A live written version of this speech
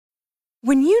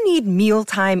When you need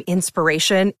mealtime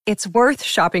inspiration, it's worth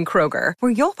shopping Kroger,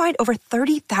 where you'll find over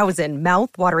 30,000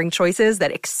 mouth-watering choices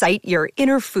that excite your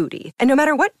inner foodie. And no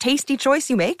matter what tasty choice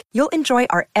you make, you'll enjoy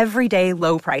our everyday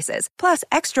low prices, plus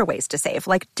extra ways to save,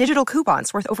 like digital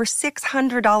coupons worth over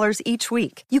 $600 each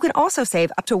week. You can also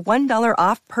save up to $1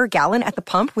 off per gallon at the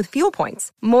pump with fuel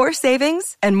points. More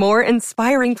savings and more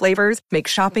inspiring flavors make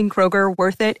shopping Kroger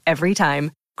worth it every time.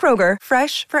 Kroger,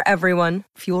 fresh for everyone.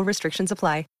 Fuel restrictions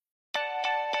apply.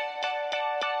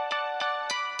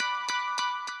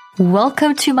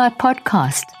 Welcome to my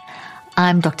podcast.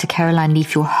 I'm Dr. Caroline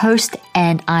Leaf, your host,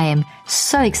 and I am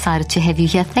so excited to have you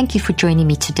here. Thank you for joining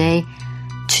me today.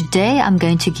 Today, I'm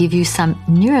going to give you some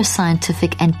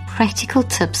neuroscientific and practical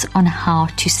tips on how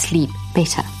to sleep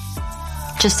better.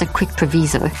 Just a quick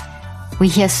proviso. We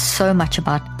hear so much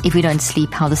about if we don't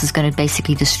sleep, how this is going to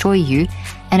basically destroy you.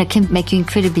 And it can make you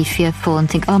incredibly fearful and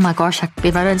think, oh my gosh,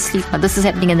 if I don't sleep, this is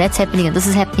happening and that's happening and this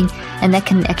is happening. And that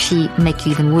can actually make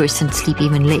you even worse and sleep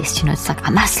even less. You know, it's like,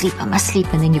 I must sleep, and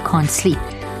then you can't sleep.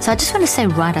 So I just want to say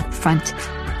right up front,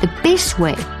 the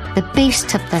best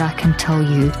tip that I can tell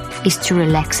you is to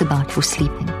relax about your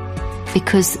sleeping.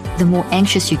 Because the more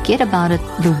anxious you get about it,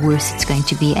 the worse it's going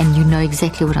to be. And you know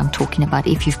exactly what I'm talking about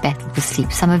if you've battled with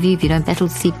sleep. Some of you, if you don't battle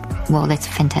with sleep, well, that's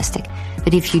fantastic.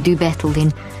 But if you do battle,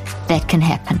 then that can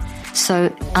happen. So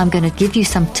I'm going to give you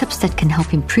some tips that can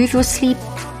help improve your sleep.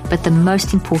 But the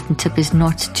most important tip is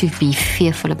not to be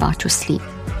fearful about your sleep.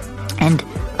 And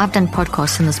I've done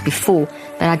podcasts on this before,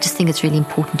 but I just think it's really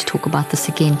important to talk about this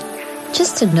again.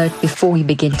 Just a note before we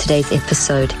begin today's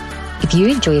episode. If you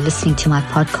enjoy listening to my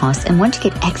podcast and want to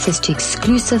get access to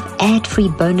exclusive ad-free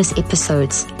bonus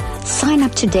episodes, sign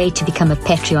up today to become a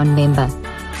Patreon member.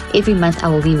 Every month I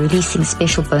will be releasing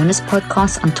special bonus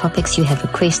podcasts on topics you have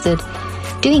requested,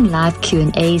 doing live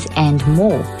Q&As and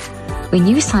more. When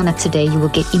you sign up today, you will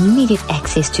get immediate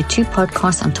access to 2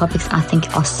 podcasts on topics I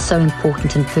think are so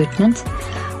important and pertinent,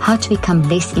 how to become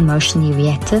less emotionally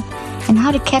reactive, and how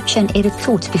to capture and edit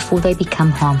thoughts before they become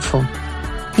harmful.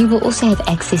 You will also have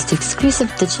access to exclusive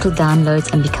digital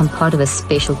downloads and become part of a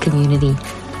special community.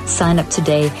 Sign up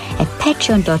today at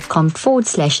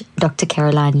patreon.com/Dr.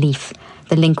 Caroline Leaf.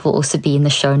 The link will also be in the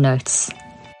show notes.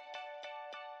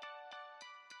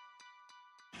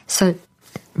 So,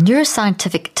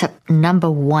 neuroscientific tip number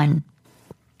 1,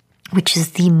 which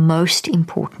is the most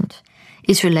important,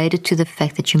 is related to the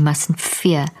fact that you mustn't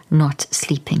fear not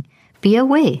sleeping. Be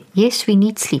aware. Yes, we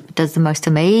need sleep. It does the most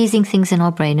amazing things in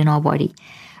our brain and our body.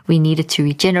 We need it to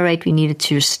regenerate. We need it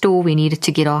to restore. We need it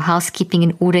to get our housekeeping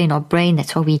in order in our brain.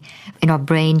 That's why in our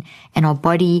brain and our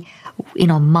body, in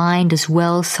our mind as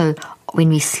well. So when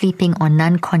we're sleeping, our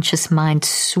non-conscious mind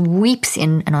sweeps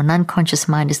in, and our non-conscious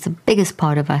mind is the biggest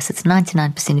part of us. It's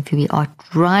 99% of who we are. It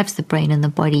drives the brain and the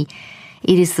body.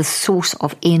 It is the source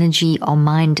of energy. Our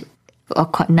mind, our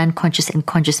non-conscious and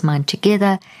conscious mind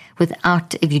together.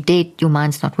 Without, if you're dead, your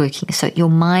mind's not working. So your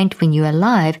mind, when you're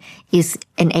alive, is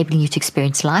enabling you to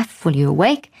experience life while you're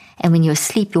awake. And when you're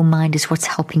asleep, your mind is what's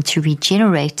helping to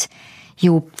regenerate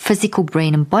your physical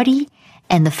brain and body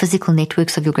and the physical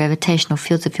networks of your gravitational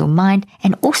fields of your mind,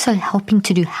 and also helping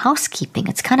to do housekeeping.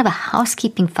 It's kind of a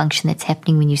housekeeping function that's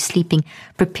happening when you're sleeping,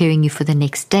 preparing you for the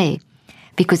next day.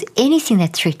 Because anything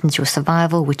that threatens your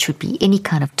survival, which would be any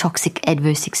kind of toxic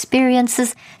adverse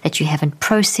experiences that you haven't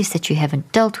processed, that you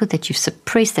haven't dealt with, that you've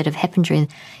suppressed, that have happened in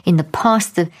the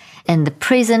past and the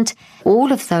present,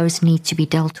 all of those need to be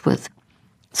dealt with.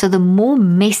 So the more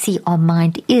messy our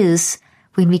mind is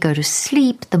when we go to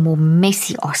sleep, the more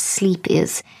messy our sleep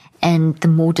is, and the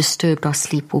more disturbed our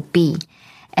sleep will be.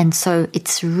 And so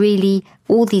it's really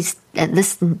all these,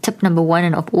 this tip number 1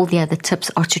 and of all the other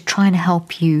tips are to try and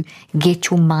help you get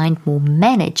your mind more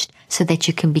managed so that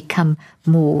you can become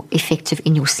more effective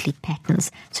in your sleep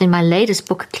patterns. So in my latest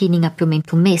book, Cleaning Up Your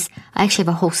Mental Mess, I actually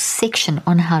have a whole section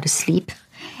on how to sleep.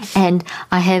 And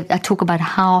I talk about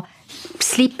how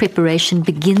sleep preparation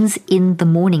begins in the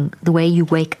morning, the way you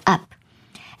wake up.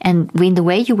 And when the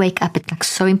way you wake up, it's like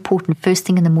so important. First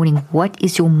thing in the morning, what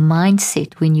is your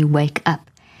mindset when you wake up?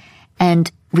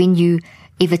 And if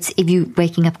you're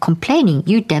waking up complaining,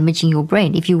 you're damaging your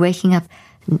brain. If you're waking up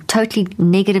totally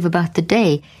negative about the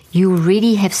day, you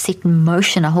already have set in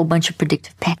motion a whole bunch of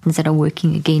predictive patterns that are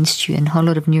working against you and a whole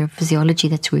lot of neurophysiology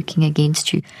that's working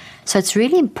against you. So it's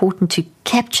really important to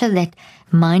capture that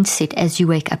mindset as you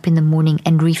wake up in the morning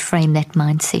and reframe that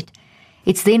mindset.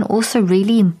 It's then also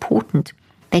really important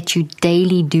that you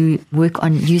daily do work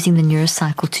on using the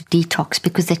neurocycle to detox,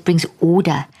 because that brings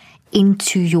order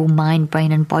into your mind,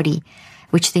 brain, and body,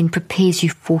 which then prepares you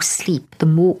for sleep. The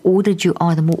more ordered you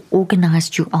are, the more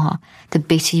organized you are, the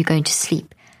better you're going to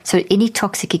sleep. So any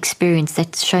toxic experience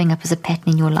that's showing up as a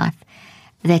pattern in your life,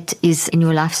 that is in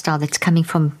your lifestyle, that's coming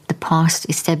from the past,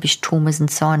 established traumas and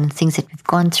so on, and things that we've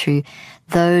gone through,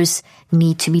 those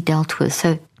need to be dealt with.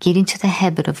 So get into the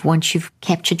habit of, once you've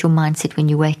captured your mindset when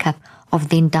you wake up, of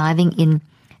then diving in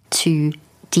to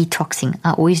detoxing.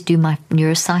 I always do my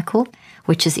neurocycle,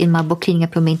 which is in my book, Cleaning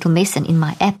Up Your Mental Mess, and in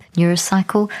my app,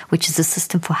 Neurocycle, which is a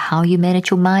system for how you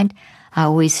manage your mind. I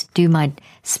always do my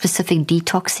specific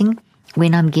detoxing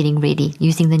when I'm getting ready,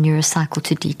 using the neurocycle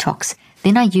to detox.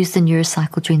 Then I use the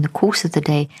neurocycle during the course of the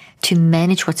day to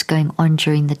manage what's going on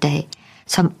during the day.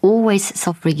 So I'm always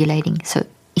self-regulating. So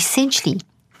essentially,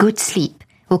 good sleep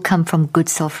will come from good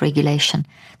self-regulation.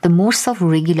 The more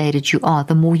self-regulated you are,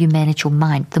 the more you manage your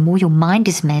mind. The more your mind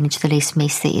is managed, the less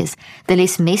mess there is. The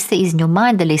less mess there is in your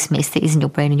mind, the less mess there is in your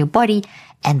brain and your body,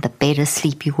 and the better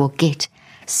sleep you will get.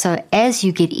 So as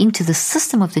you get into the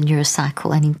system of the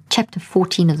neurocycle, and in chapter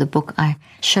 14 of the book, I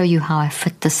show you how I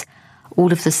fit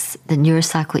all of this, the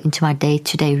neurocycle, into my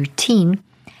day-to-day routine,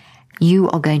 you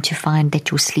are going to find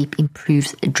that your sleep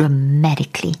improves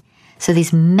dramatically. So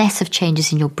there's massive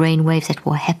changes in your brain waves that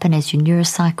will happen as you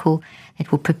neurocycle,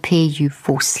 that will prepare you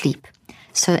for sleep.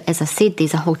 So as I said,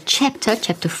 there's a whole chapter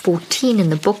 14 in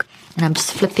the book, and I'm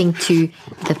just flipping to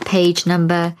the page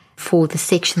number for the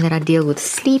section that I deal with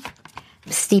sleep.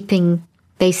 Sleeping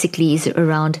basically is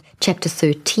around chapter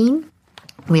 13,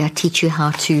 where I teach you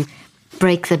how to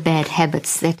break the bad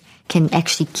habits that can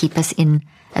actually keep us in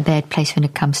a bad place when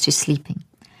it comes to sleeping.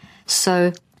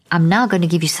 So I'm now going to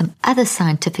give you some other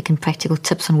scientific and practical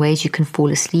tips on ways you can fall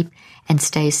asleep and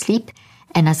stay asleep.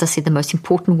 And as I said, the most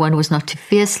important one was not to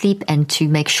fear sleep, and to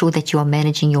make sure that you are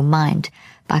managing your mind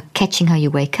by catching how you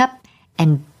wake up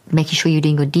and making sure you're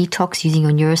doing your detox, using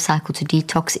your neurocycle to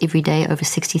detox every day over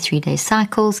 63-day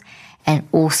cycles, and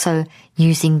also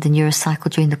using the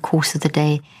neurocycle during the course of the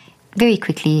day very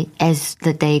quickly as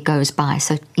the day goes by.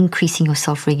 So increasing your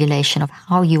self-regulation of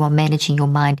how you are managing your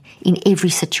mind in every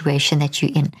situation that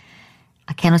you're in.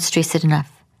 I cannot stress it enough.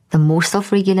 The more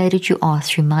self-regulated you are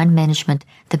through mind management,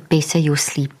 the better your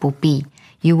sleep will be.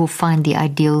 You will find the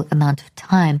ideal amount of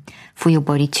time for your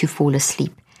body to fall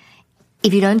asleep.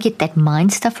 If you don't get that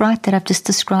mind stuff right that I've just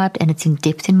described, and it's in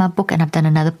depth in my book, and I've done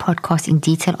another podcast in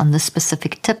detail on this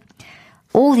specific tip,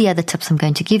 all the other tips I'm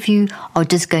going to give you are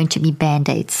just going to be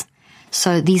Band-Aids.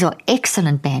 So these are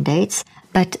excellent Band-Aids,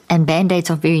 and Band-Aids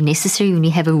are very necessary when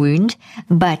you have a wound,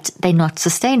 but they're not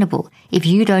sustainable. If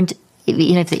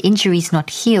the injury is not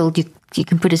healed, you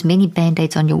can put as many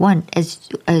Band-Aids on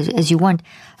as you want.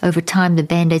 Over time, the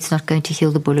Band-Aid's not going to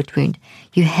heal the bullet wound.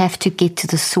 You have to get to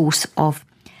the source of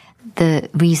the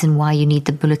reason why you need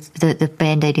the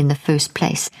Band-Aid in the first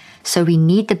place. So we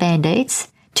need the Band-Aids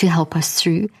to help us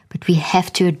through, but we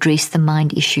have to address the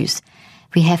mind issues.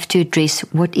 We have to address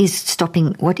what is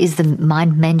the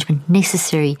mind management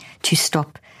necessary to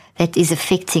stop that is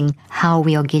affecting how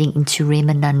we are getting into REM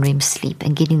and non-REM sleep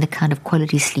and getting the kind of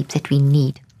quality sleep that we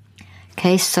need.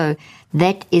 Okay, so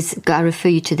I refer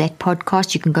you to that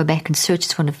podcast. You can go back and search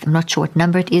this one. I'm not sure what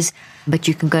number it is, but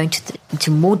you can go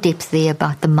into more depth there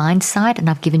about the mind side, and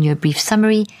I've given you a brief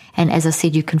summary. And as I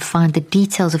said, you can find the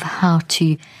details of how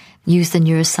to use the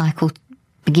neurocycle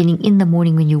beginning in the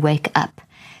morning when you wake up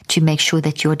to make sure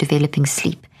that you're developing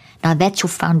sleep. Now that's your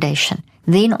foundation.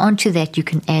 Then onto that you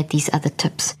can add these other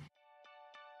tips.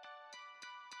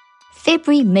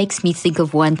 February makes me think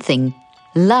of one thing: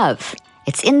 love.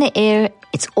 It's in the air,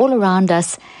 it's all around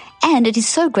us, and it is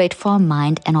so great for our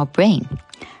mind and our brain.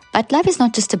 But love is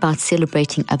not just about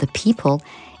celebrating other people,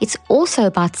 it's also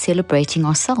about celebrating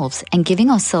ourselves and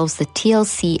giving ourselves the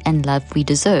TLC and love we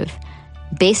deserve.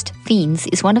 Best Fiends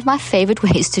is one of my favorite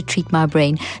ways to treat my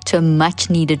brain to a much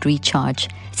needed recharge.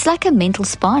 It's like a mental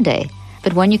spa day,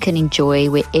 but one you can enjoy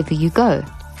wherever you go.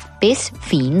 Best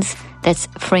Fiends, that's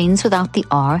friends without the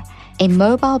R, a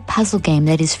mobile puzzle game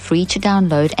that is free to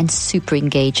download and super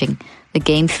engaging. The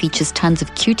game features tons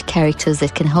of cute characters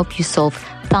that can help you solve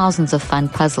thousands of fun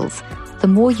puzzles. The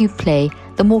more you play,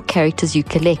 the more characters you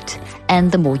collect,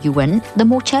 and the more you win, the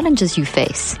more challenges you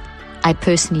face. I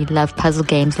personally love puzzle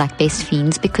games like Best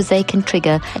Fiends because they can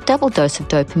trigger a double dose of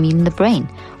dopamine in the brain,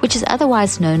 which is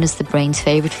otherwise known as the brain's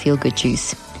favorite feel-good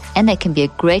juice. And they can be a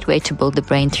great way to build the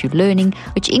brain through learning,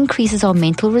 which increases our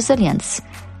mental resilience.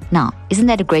 Now, isn't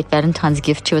that a great Valentine's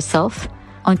gift to yourself?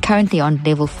 I'm currently on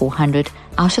level 400,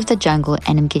 out of the jungle,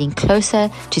 and I'm getting closer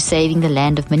to saving the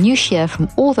land of Minutia from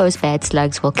all those bad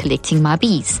slugs while collecting my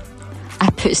bees. I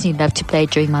personally love to play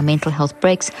during my mental health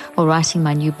breaks while writing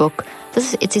my new book.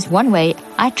 It is one way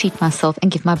I treat myself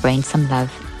and give my brain some love.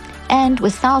 And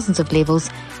with thousands of levels,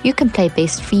 you can play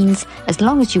Best Fiends as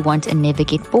long as you want and never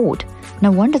get bored.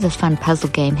 No wonder the fun puzzle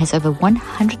game has over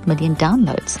 100 million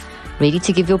downloads. Ready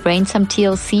to give your brain some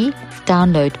TLC?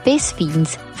 Download Best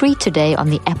Fiends free today on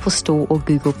the Apple Store or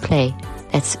Google Play.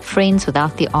 That's Friends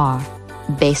without the R.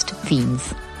 Best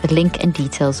Fiends. The link and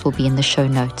details will be in the show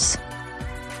notes.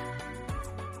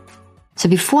 So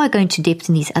before I go into depth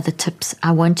in these other tips,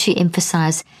 I want to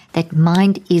emphasize that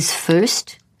mind is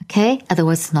first, okay?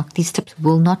 Otherwise, these tips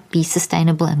will not be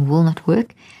sustainable and will not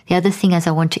work. The other thing is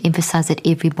I want to emphasize that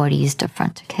everybody is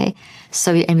different, okay?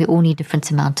 So, and we all need different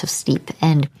amounts of sleep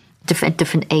and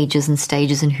different ages and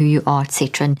stages and who you are,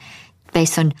 etc. And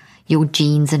based on your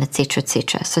genes and etc.,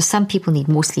 etc. So some people need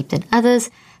more sleep than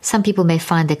others. Some people may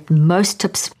find that most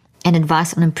tips and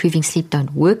advice on improving sleep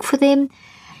don't work for them.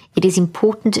 It is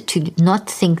important to not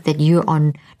think that you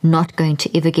are not going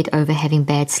to ever get over having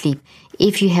bad sleep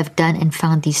if you have done and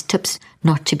found these tips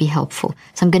not to be helpful.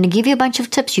 So I'm going to give you a bunch of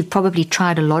tips. You've probably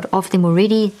tried a lot of them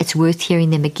already. It's worth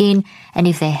hearing them again. And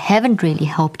if they haven't really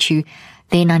helped you,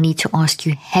 then I need to ask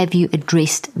you, have you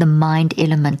addressed the mind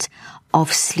element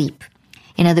of sleep?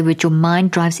 In other words, your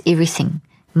mind drives everything.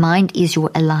 Mind is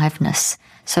your aliveness.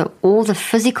 So all the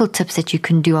physical tips that you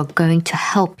can do are going to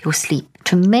help your sleep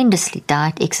tremendously,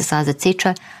 diet, exercise,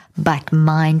 etc. But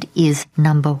mind is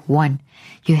number one.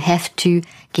 You have to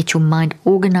get your mind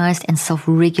organized and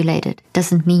self-regulated.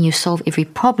 Doesn't mean you solve every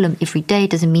problem every day.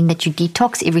 Doesn't mean that you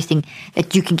detox everything,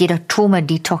 that you can get a trauma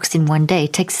detoxed in one day.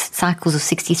 It takes cycles of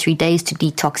 63 days to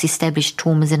detox established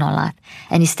traumas in our life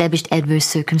and established adverse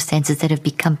circumstances that have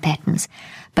become patterns.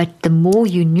 But the more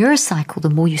you neurocycle, the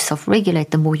more you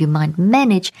self-regulate, the more you mind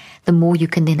manage, the more you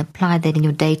can then apply that in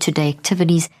your day-to-day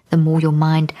activities, the more your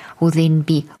mind will then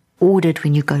be ordered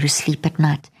when you go to sleep at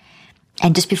night.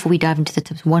 And just before we dive into the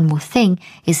tips, one more thing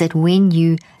is that when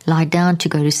you lie down to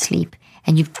go to sleep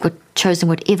and you've chosen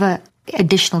whatever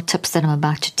additional tips that I'm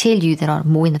about to tell you that are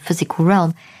more in the physical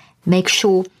realm, make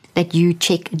sure that you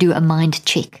do a mind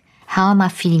check. How am I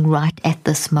feeling right at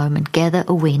this moment? Gather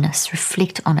awareness,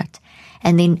 reflect on it.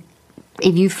 And then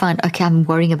if you find, okay, I'm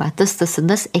worrying about this, this, and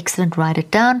this, excellent, write it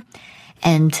down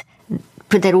and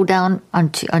put that all down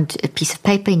onto a piece of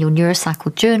paper in your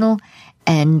neurocycle journal.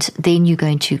 And then you're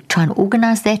going to try and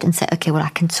organize that and say, okay, well, I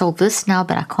can solve this now,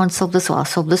 but I can't solve this, or I'll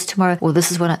solve this tomorrow, or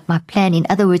this is what my plan. In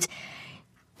other words,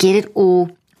 get it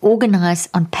all organized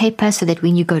on paper so that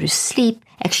when you go to sleep,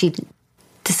 actually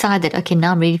decide that, okay,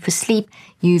 now I'm ready for sleep.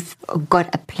 You've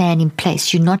got a plan in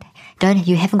place. You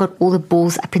haven't got all the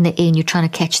balls up in the air and you're trying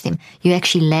to catch them. You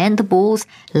actually land the balls,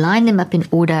 line them up in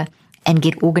order, and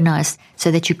get organized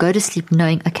so that you go to sleep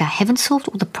knowing, okay, I haven't solved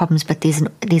all the problems, but there's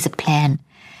a plan.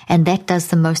 And that does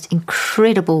the most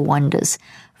incredible wonders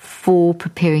for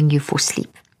preparing you for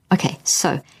sleep. Okay,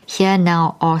 so here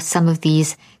now are some of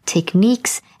these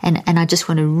techniques. And I just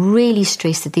want to really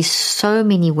stress that there's so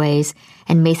many ways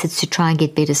and methods to try and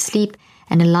get better sleep,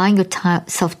 and allowing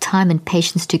yourself time and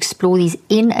patience to explore these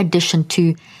in addition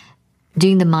to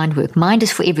doing the mind work. Mind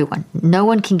is for everyone. No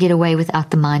one can get away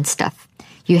without the mind stuff.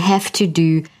 You have to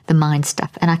do the mind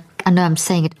stuff. And I know I'm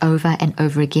saying it over and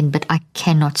over again, but I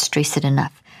cannot stress it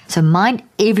enough. So mind,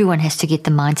 everyone has to get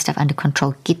the mind stuff under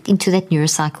control. Get into that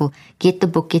neurocycle, get the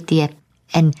book, get the app,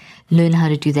 and learn how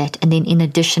to do that. And then in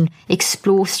addition,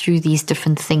 explore through these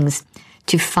different things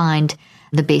to find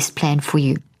the best plan for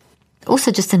you.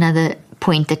 Also, just another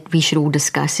point that we should all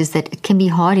discuss is that it can be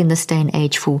hard in this day and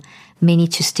age for many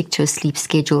to stick to a sleep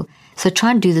schedule. So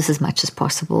try and do this as much as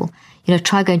possible.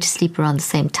 Try going to sleep around the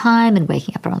same time and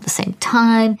waking up around the same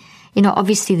time.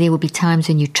 Obviously there will be times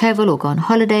when you travel or go on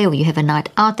holiday or you have a night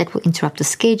out that will interrupt the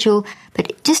schedule.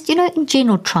 But just, in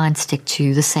general, try and stick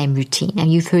to the same routine.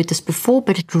 And you've heard this before,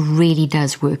 but it really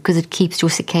does work because it keeps your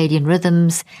circadian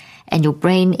rhythms and your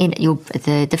brain in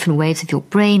the different waves of your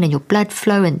brain and your blood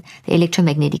flow and the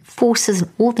electromagnetic forces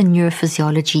and all the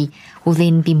neurophysiology will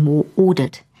then be more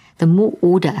ordered. The more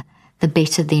order, the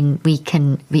better then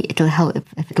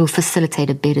it'll facilitate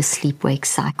a better sleep-wake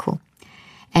cycle.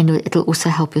 And it'll also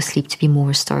help your sleep to be more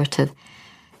restorative.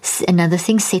 Another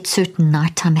thing, set certain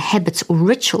nighttime habits or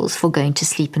rituals for going to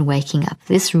sleep and waking up.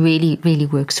 This really, really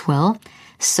works well.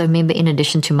 So remember, in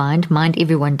addition to mind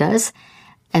everyone does,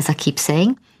 as I keep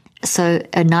saying. So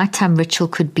a nighttime ritual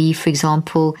could be, for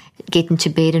example, get into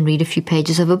bed and read a few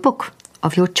pages of a book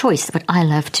of your choice. What I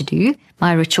love to do,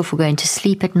 my ritual for going to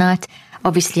sleep at night.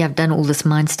 Obviously, I've done all this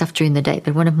mind stuff during the day,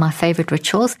 but one of my favorite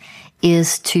rituals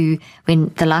is to, when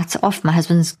the lights are off, my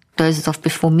husband dozes off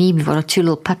before me, we've got our two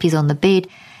little puppies on the bed,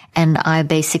 and I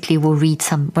basically will read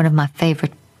one of my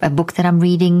favorite a book that I'm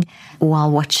reading, or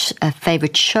I'll watch a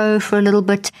favorite show for a little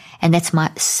bit, and that's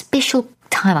my special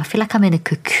time. I feel like I'm in a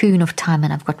cocoon of time,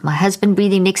 and I've got my husband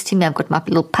breathing next to me. I've got my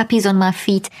little puppies on my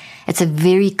feet. It's a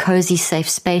very cozy, safe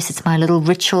space. It's my little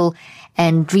ritual,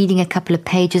 and reading a couple of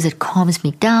pages, it calms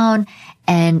me down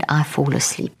and I fall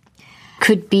asleep.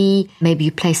 Could be maybe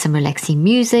you play some relaxing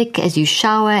music as you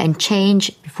shower and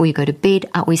change before you go to bed.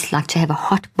 I always like to have a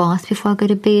hot bath before I go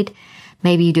to bed.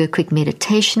 Maybe you do a quick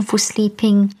meditation for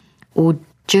sleeping, or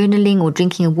journaling, or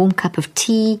drinking a warm cup of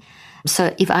tea.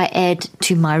 So if I add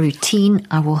to my routine,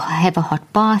 I will have a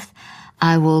hot bath.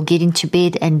 I will get into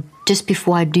bed, and just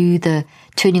before I do the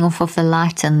turning off of the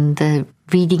light and the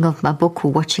reading of my book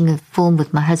or watching a film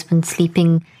with my husband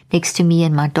sleeping next to me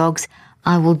and my dogs,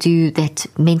 I will do that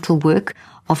mental work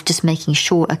of just making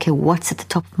sure, okay, what's at the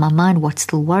top of my mind, what's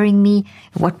still worrying me,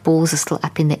 what balls are still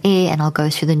up in the air, and I'll go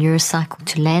through the neurocycle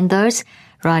to land those,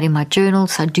 write in my journal.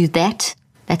 So I do that.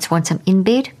 That's once I'm in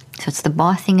bed. So it's the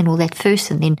bathing and all that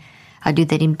first, and then I do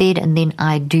that in bed, and then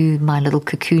I do my little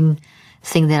cocoon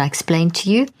thing that I explained to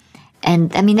you.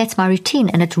 And I mean, that's my routine,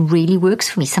 and it really works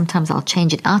for me. Sometimes I'll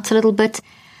change it out a little bit.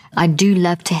 I do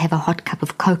love to have a hot cup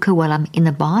of cocoa while I'm in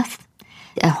the bath.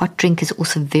 A hot drink is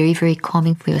also very, very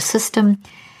calming for your system.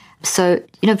 So,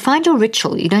 find your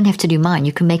ritual. You don't have to do mine.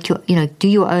 You can make do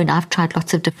your own. I've tried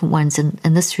lots of different ones, and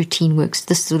this routine works.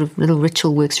 This sort of little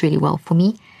ritual works really well for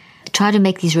me. Try to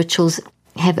make these rituals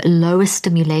have a lower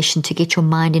stimulation to get your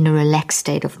mind in a relaxed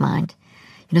state of mind.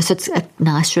 So it's a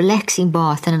nice relaxing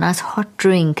bath and a nice hot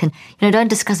drink, and, don't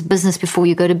discuss business before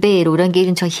you go to bed, or don't get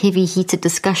into a heavy heated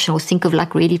discussion or think of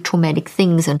like really traumatic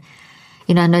things. And,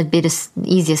 I know better,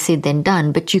 easier said than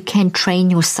done, but you can train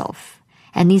yourself.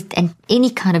 And any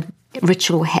kind of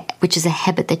ritual, which is a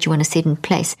habit that you want to set in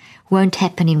place, won't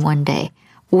happen in one day,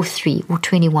 or 3, or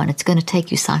 21. It's going to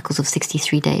take you cycles of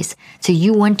 63 days. So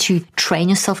you want to train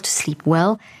yourself to sleep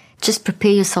well. Just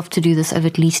prepare yourself to do this over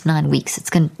at least 9 weeks. It's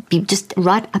going to be just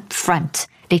right up front.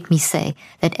 Let me say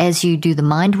that as you do the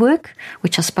mind work,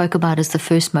 which I spoke about as the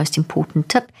first most important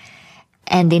tip,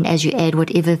 and then as you add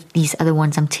whatever these other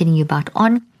ones I'm telling you about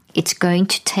on, it's going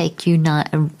to take you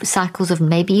cycles of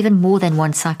maybe even more than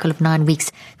one cycle of 9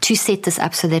 weeks to set this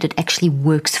up so that it actually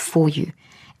works for you.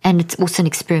 And it's also an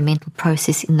experimental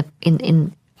process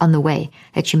on the way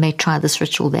that you may try this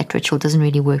ritual, that ritual doesn't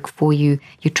really work for you.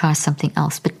 You try something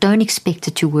else, but don't expect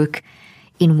it to work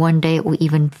in one day or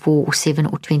even 4 or 7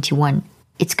 or 21.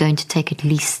 It's going to take at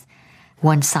least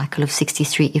one cycle of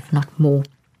 63, if not more.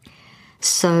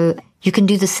 So you can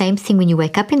do the same thing when you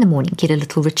wake up in the morning, get a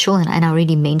little ritual. And I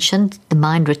already mentioned the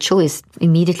mind ritual is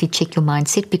immediately check your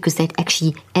mindset, because that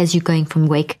actually, as you're going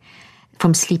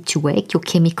from sleep to wake, your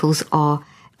chemicals are,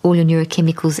 all your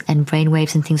neurochemicals and brain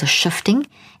waves and things are shifting.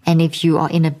 And if you are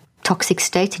in a toxic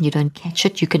state and you don't catch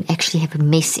it, you can actually have a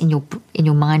mess in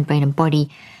your mind, brain and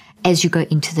body as you go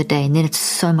into the day. And then it's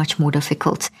so much more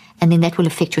difficult. And then that will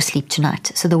affect your sleep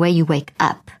tonight. So the way you wake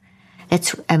up,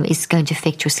 that's is going to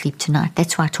affect your sleep tonight.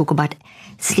 That's why I talk about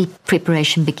sleep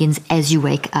preparation begins as you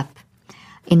wake up.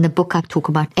 In the book, I talk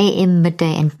about AM,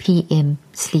 midday, and PM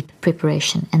sleep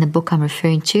preparation. And the book I'm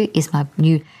referring to is my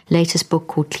new latest book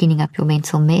called Cleaning Up Your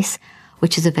Mental Mess,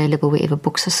 which is available wherever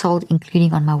books are sold,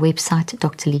 including on my website,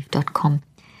 drleaf.com.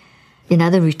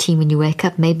 Another routine when you wake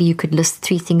up, maybe you could list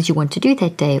 3 things you want to do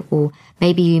that day, or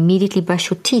maybe you immediately brush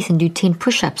your teeth and do 10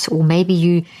 push-ups, or maybe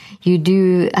you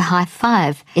do a high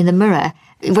five in the mirror.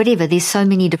 Whatever, there's so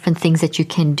many different things that you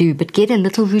can do, but get a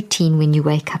little routine when you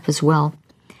wake up as well.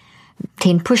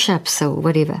 10 push-ups or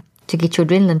whatever to get your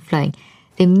adrenaline flowing.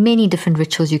 There are many different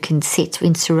rituals you can set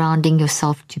in surrounding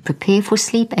yourself to prepare for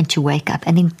sleep and to wake up,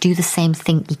 and then do the same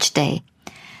thing each day.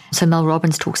 So Mel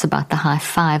Robbins talks about the high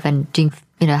five and doing,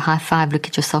 high five, look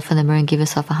at yourself in the mirror and give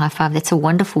yourself a high five. That's a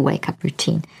wonderful wake-up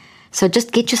routine. So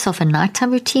just get yourself a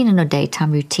nighttime routine and a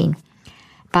daytime routine.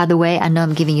 By the way, I know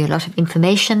I'm giving you a lot of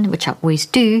information, which I always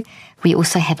do. We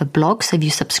also have a blog, so if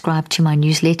you subscribe to my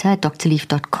newsletter,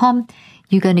 drleaf.com,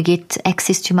 you're going to get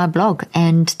access to my blog.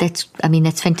 And that's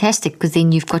fantastic, because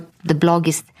then you've got, the blog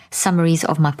is summaries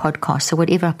of my podcast. So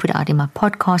whatever I put out in my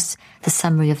podcasts, the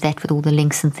summary of that with all the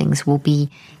links and things will be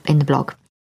in the blog.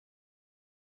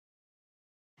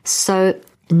 So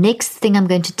next thing I'm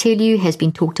going to tell you has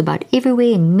been talked about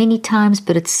everywhere and many times,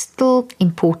 but it's still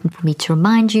important for me to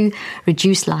remind you: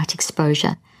 reduce light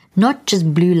exposure. Not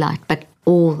just blue light, but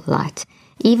all light.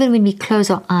 Even when we close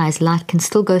our eyes, light can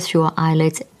still go through our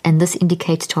eyelids, and this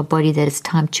indicates to our body that it's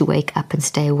time to wake up and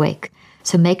stay awake.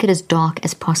 So make it as dark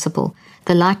as possible.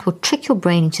 The light will trick your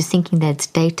brain into thinking that it's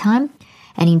daytime,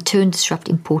 and in turn disrupt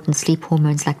important sleep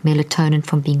hormones like melatonin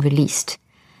from being released.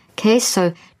 Okay,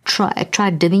 so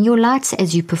try dimming your lights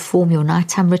as you perform your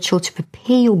nighttime ritual to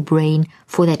prepare your brain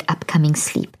for that upcoming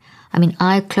sleep. I mean,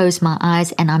 I close my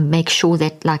eyes and I make sure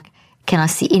that, like, can I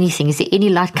see anything? Is there any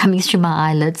light coming through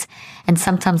my eyelids? And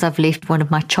sometimes I've left one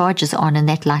of my chargers on and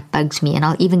that light bugs me, and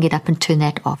I'll even get up and turn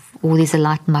that off. Or there's a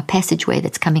light in my passageway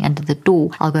that's coming under the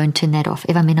door, I'll go and turn that off.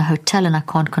 If I'm in a hotel and I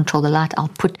can't control the light, I'll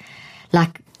put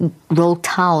like rolled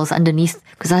towels underneath,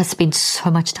 because I spend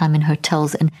so much time in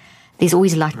hotels and there's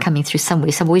always light coming through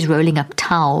somewhere. So I'm always rolling up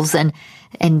towels and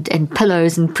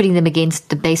pillows and putting them against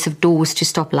the base of doors to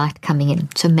stop light coming in.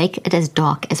 So make it as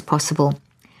dark as possible.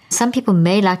 Some people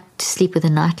may like to sleep with a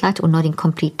nightlight or not in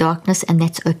complete darkness, and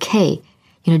that's okay.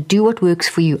 You know, do what works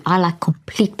for you. I like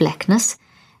complete blackness.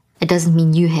 It doesn't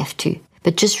mean you have to,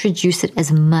 but just reduce it as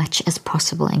much as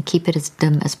possible and keep it as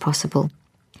dim as possible.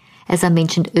 As I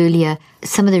mentioned earlier,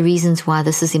 some of the reasons why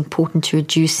this is important to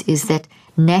reduce is that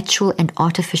natural and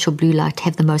artificial blue light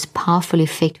have the most powerful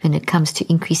effect when it comes to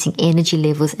increasing energy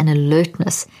levels and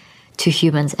alertness to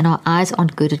humans, and our eyes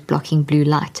aren't good at blocking blue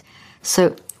light.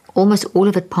 So almost all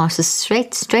of it passes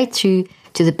straight through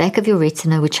to the back of your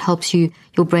retina, which helps your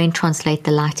brain translate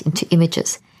the light into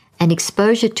images. And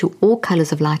exposure to all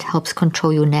colors of light helps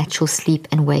control your natural sleep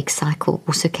and wake cycle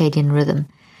or circadian rhythm.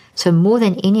 So more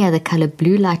than any other color,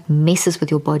 blue light messes with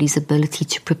your body's ability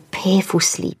to prepare for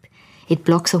sleep. It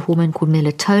blocks a hormone called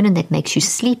melatonin that makes you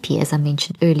sleepy, as I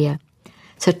mentioned earlier.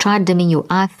 So try dimming your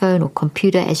iPhone or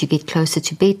computer as you get closer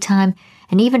to bedtime,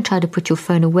 and even try to put your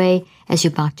phone away as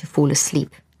you're about to fall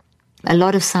asleep. A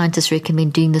lot of scientists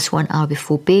recommend doing this 1 hour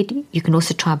before bed. You can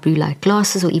also try blue light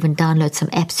glasses or even download some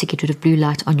apps to get rid of blue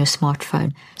light on your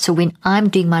smartphone. So when I'm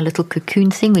doing my little cocoon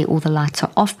thing where all the lights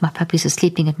are off, my puppies are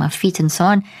sleeping at my feet and so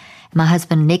on, my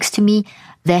husband next to me,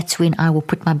 that's when I will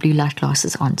put my blue light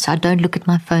glasses on. So I don't look at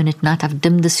my phone at night. I've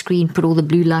dimmed the screen, put all the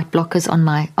blue light blockers on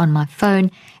my phone,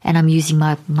 and I'm using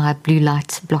my blue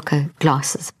light blocker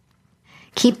glasses.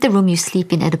 Keep the room you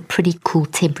sleep in at a pretty cool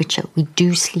temperature. We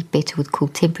do sleep better with cool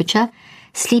temperature.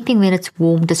 Sleeping when it's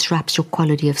warm disrupts your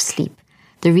quality of sleep.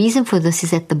 The reason for this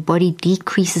is that the body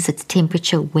decreases its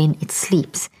temperature when it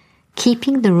sleeps.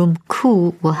 Keeping the room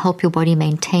cool will help your body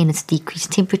maintain its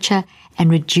decreased temperature and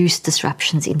reduce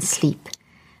disruptions in sleep.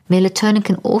 Melatonin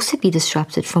can also be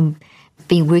disrupted from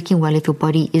being working well if your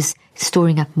body is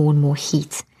storing up more and more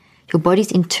heat. Your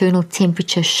body's internal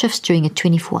temperature shifts during a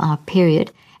 24-hour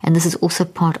period, and this is also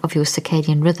part of your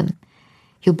circadian rhythm.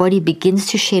 Your body begins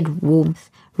to shed warmth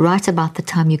right about the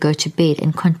time you go to bed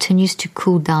and continues to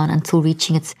cool down until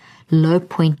reaching its low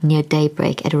point near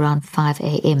daybreak at around 5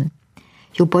 a.m.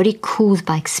 Your body cools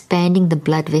by expanding the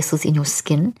blood vessels in your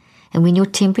skin, and when your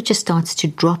temperature starts to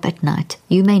drop at night,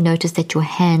 you may notice that your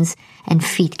hands and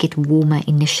feet get warmer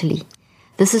initially.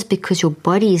 This is because your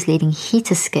body is letting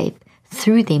heat escape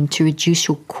through them to reduce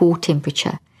your core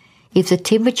temperature. If the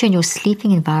temperature in your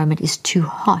sleeping environment is too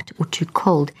hot or too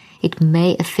cold, it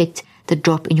may affect the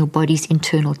drop in your body's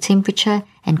internal temperature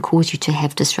and cause you to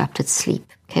have disrupted sleep.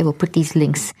 Okay, we'll put these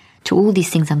links to all these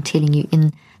things I'm telling you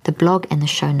in the blog and the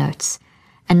show notes.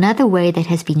 Another way that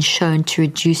has been shown to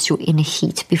reduce your inner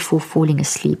heat before falling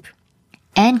asleep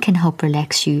and can help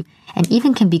relax you and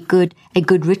even can be a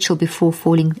good ritual before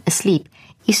falling asleep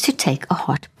is to take a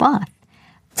hot bath.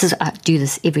 So I do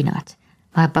this every night.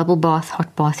 My bubble bath,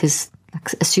 hot bath is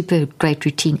like a super great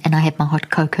routine, and I have my hot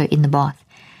cocoa in the bath.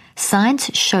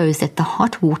 Science shows that the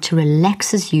hot water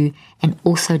relaxes you and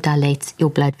also dilates your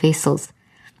blood vessels.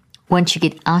 Once you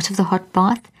get out of the hot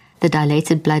bath, the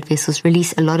dilated blood vessels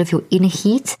release a lot of your inner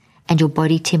heat and your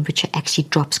body temperature actually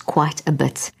drops quite a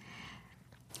bit.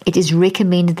 It is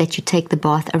recommended that you take the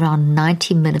bath around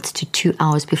 90 minutes to 2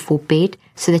 hours before bed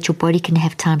so that your body can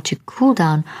have time to cool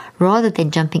down rather than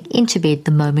jumping into bed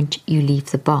the moment you leave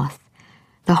the bath.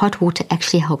 The hot water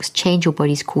actually helps change your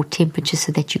body's core temperature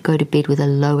so that you go to bed with a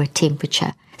lower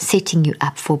temperature, setting you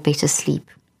up for better sleep.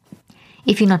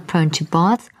 If you're not prone to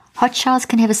baths, hot showers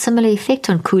can have a similar effect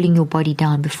on cooling your body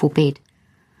down before bed.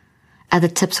 Other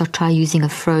tips are try using a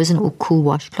frozen or cool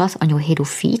washcloth on your head or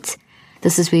feet.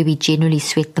 This is where we generally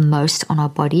sweat the most on our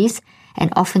bodies,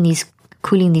 and often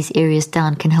cooling these areas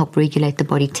down can help regulate the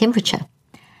body temperature.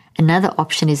 Another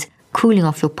option is cooling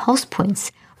off your pulse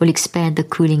points will expand the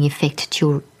cooling effect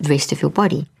to the rest of your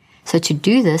body. So to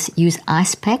do this, use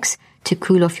ice packs to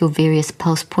cool off your various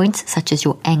pulse points, such as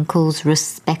your ankles,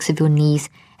 wrists, backs of your knees,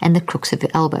 and the crooks of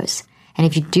your elbows. And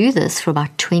if you do this for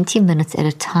about 20 minutes at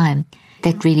a time,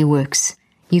 that really works.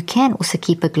 You can also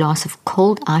keep a glass of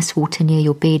cold ice water near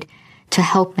your bed to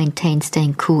help maintain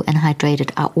staying cool and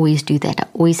hydrated. I always do that. I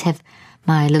always have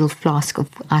my little flask of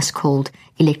ice cold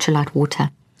electrolyte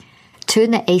water.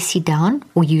 Turn the AC down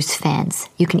or use fans.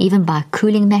 You can even buy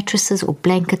cooling mattresses or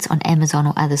blankets on Amazon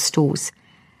or other stores.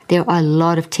 There are a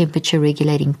lot of temperature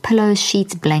regulating pillows,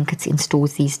 sheets, blankets in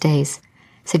stores these days.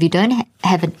 So if you don't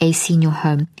have an AC in your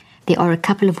home, there are a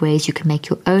couple of ways you can make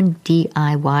your own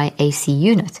DIY AC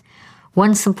unit.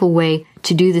 One simple way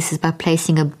to do this is by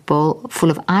placing a bowl full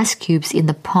of ice cubes in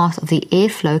the path of the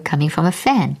airflow coming from a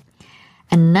fan.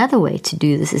 Another way to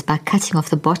do this is by cutting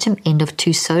off the bottom end of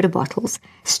 2 soda bottles,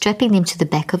 strapping them to the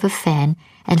back of a fan,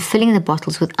 and filling the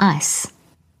bottles with ice.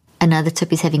 Another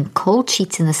tip is having cold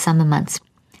sheets in the summer months.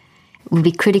 It will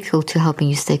be critical to helping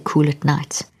you stay cool at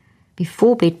night.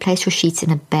 Before bed, place your sheets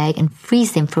in a bag and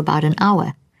freeze them for about an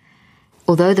hour.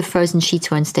 Although the frozen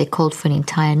sheets won't stay cold for an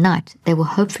entire night, they will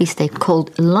hopefully stay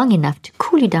cold long enough to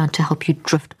cool you down to help you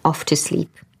drift off to sleep.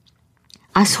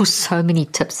 I saw so many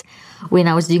tips when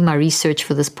I was doing my research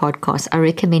for this podcast. I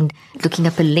recommend looking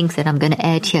up a link that I'm going to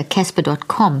add here,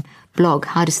 Casper.com blog,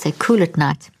 How to Stay Cool at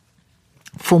Night,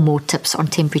 for more tips on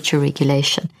temperature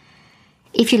regulation.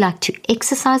 If you like to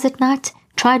exercise at night,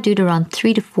 try to do it around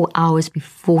 3 to 4 hours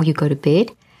before you go to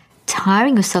bed.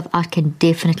 Tiring yourself out can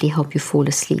definitely help you fall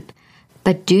asleep,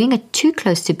 but doing it too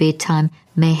close to bedtime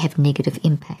may have negative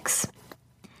impacts.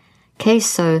 Okay,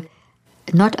 so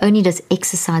not only does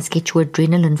exercise get your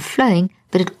adrenaline flowing,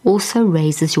 but it also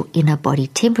raises your inner body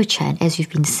temperature. And as you've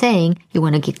been saying, you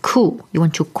want to get cool. You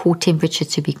want your core temperature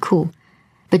to be cool.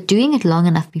 But doing it long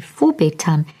enough before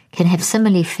bedtime can have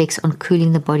similar effects on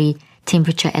cooling the body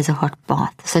temperature as a hot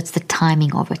bath. So it's the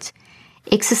timing of it.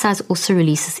 Exercise also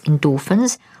releases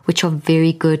endorphins, which are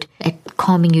very good at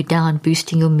calming you down,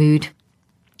 boosting your mood.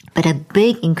 But a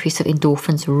big increase of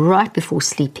endorphins right before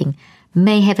sleeping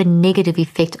may have a negative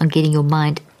effect on getting your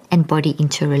mind and body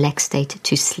into a relaxed state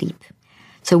to sleep.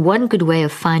 So one good way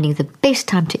of finding the best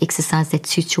time to exercise that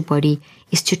suits your body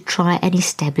is to try and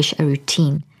establish a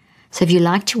routine. So if you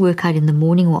like to work out in the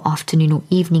morning or afternoon or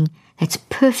evening, that's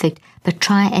perfect, but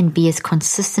try and be as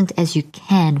consistent as you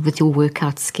can with your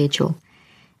workout schedule.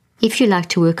 If you like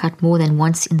to work out more than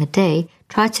once in the day,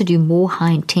 try to do more high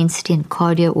intensity and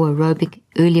cardio or aerobic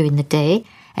earlier in the day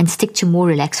and stick to more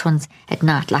relaxed ones at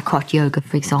night, like hot yoga,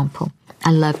 for example.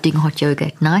 I love doing hot yoga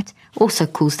at night. Also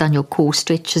cools down your core,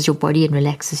 stretches your body and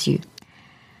relaxes you.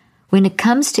 When it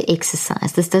comes to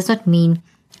exercise, this does not mean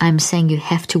I'm saying you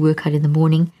have to work out in the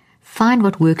morning. Find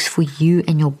what works for you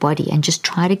and your body and just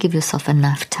try to give yourself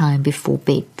enough time before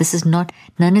bed.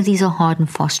 None of these are hard and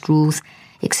fast rules.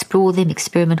 Explore them,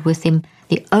 experiment with them.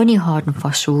 The only hard and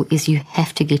fast rule is you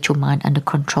have to get your mind under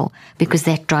control, because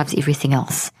that drives everything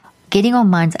else. Getting our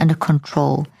minds under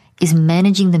control is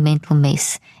managing the mental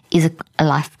mess, is a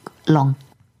lifelong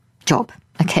job.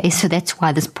 Okay, so that's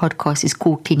why this podcast is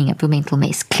called Cleaning Up Your Mental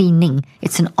Mess. Cleaning,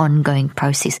 it's an ongoing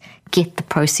process. Get the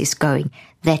process going.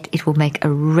 That it will make a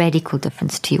radical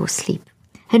difference to your sleep.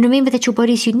 And remember that your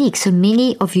body is unique. So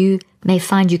many of you may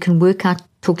find you can work out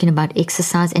talking about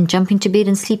exercise and jump into bed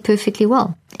and sleep perfectly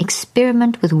well.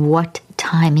 Experiment with what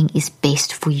timing is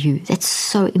best for you. That's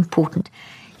so important.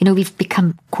 You know, we've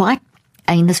become quite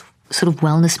in this sort of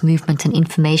wellness movement and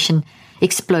information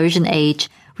explosion age.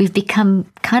 We've become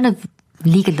kind of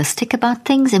legalistic about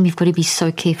things, and we've got to be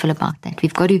so careful about that.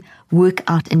 We've got to work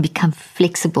out and become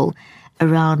flexible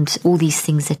around all these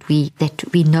things that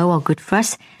we know are good for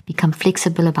us. Become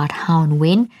flexible about how and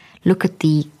when. Look at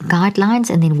the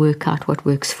guidelines and then work out what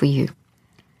works for you.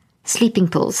 Sleeping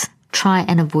pills. Try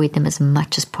and avoid them as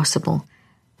much as possible.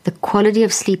 The quality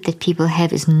of sleep that people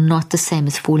have is not the same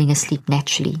as falling asleep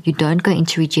naturally. You don't go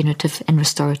into regenerative and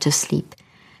restorative sleep.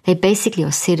 They basically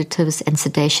are sedatives, and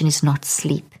sedation is not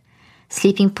sleep.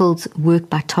 Sleeping pills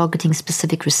work by targeting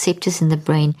specific receptors in the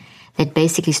brain that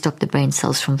basically stop the brain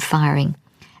cells from firing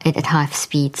at high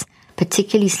speeds.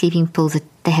 Particularly sleeping pills,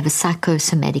 they have a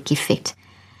psychosomatic effect.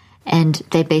 And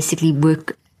they basically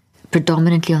work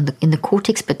predominantly in the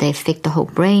cortex, but they affect the whole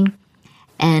brain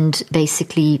and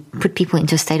basically put people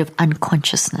into a state of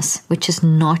unconsciousness, which is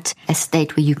not a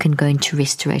state where you can go into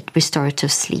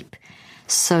restorative sleep.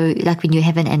 So like when you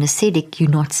have an anesthetic, you're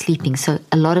not sleeping. So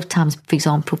a lot of times, for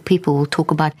example, people will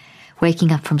talk about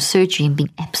waking up from surgery and being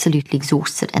absolutely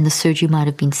exhausted, and the surgery might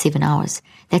have been 7 hours.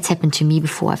 That's happened to me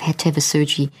before. I've had to have a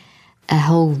surgery, a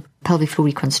whole pelvic floor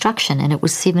reconstruction, and it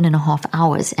was 7.5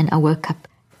 hours, and I woke up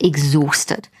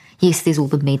exhausted. Yes, there's all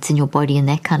the meds in your body and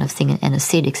that kind of thing, and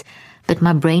anesthetics, but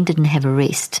my brain didn't have a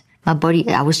rest. My body,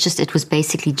 there was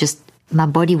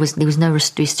no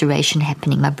restoration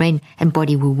happening. My brain and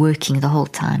body were working the whole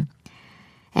time.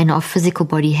 And our physical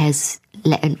body has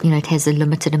a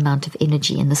limited amount of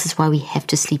energy, and this is why we have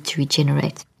to sleep to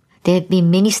regenerate. There have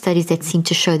been many studies that seem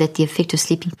to show that the effect of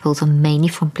sleeping pills are mainly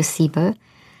from placebo.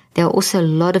 There are also a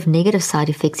lot of negative side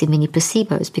effects in many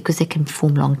placebos because they can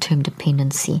form long-term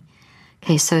dependency.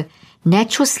 Okay, so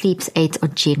Natural sleep aids are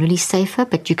generally safer,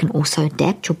 but you can also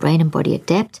adapt. Your brain and body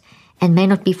adapt, and may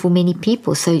not be for many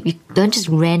people. So you don't just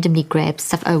randomly grab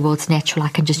stuff, oh, well, it's natural, I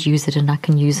can just use it and I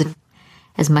can use it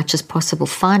as much as possible.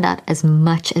 Find out as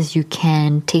much as you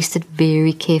can. Test it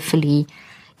very carefully.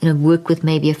 Work with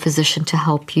maybe a physician to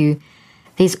help you.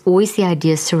 There's always the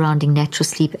idea surrounding natural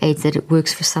sleep aids that it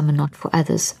works for some and not for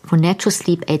others. For natural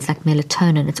sleep aids like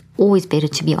melatonin, it's always better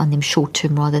to be on them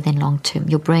short-term rather than long-term.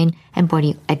 Your brain and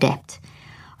body adapt.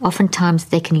 Oftentimes,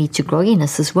 they can lead to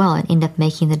grogginess as well and end up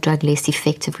making the drug less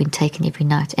effective when taken every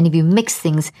night. And if you mix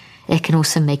things, it can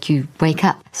also make you wake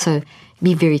up. So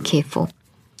be very careful.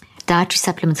 Dietary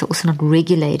supplements are also not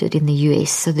regulated in the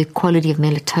US, so the quality of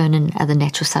melatonin and other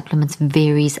natural supplements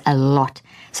varies a lot.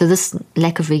 So this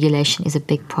lack of regulation is a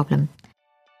big problem.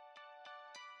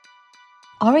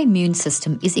 Our immune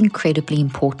system is incredibly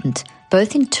important,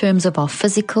 both in terms of our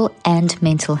physical and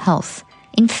mental health.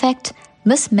 In fact,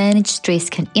 mismanaged stress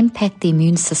can impact the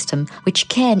immune system, which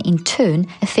can, in turn,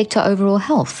 affect our overall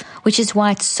health, which is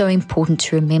why it's so important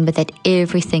to remember that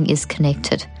everything is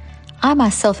connected. I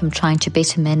myself am trying to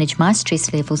better manage my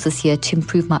stress levels this year to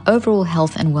improve my overall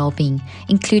health and well-being,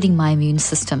 including my immune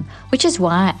system, which is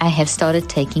why I have started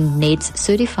taking Ned's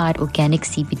certified organic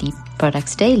CBD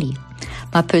products daily.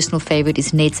 My personal favorite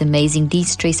is Ned's amazing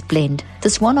de-stress blend.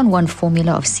 This one-on-one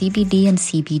formula of CBD and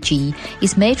CBG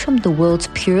is made from the world's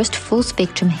purest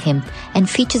full-spectrum hemp and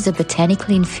features a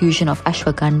botanical infusion of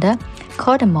ashwagandha,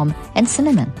 cardamom, and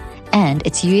cinnamon. And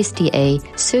it's USDA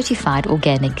certified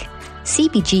organic.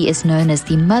 CBG is known as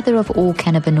the mother of all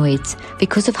cannabinoids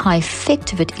because of how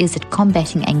effective it is at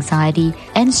combating anxiety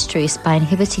and stress by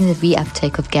inhibiting the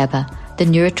reuptake of GABA, the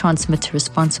neurotransmitter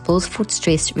responsible for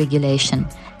stress regulation,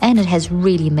 and it has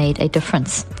really made a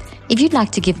difference. If you'd like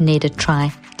to give Ned a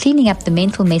try, Cleaning Up the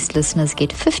Mental Mess listeners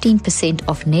get 15%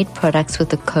 off Ned products with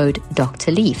the code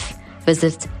Dr. Leaf.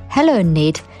 Visit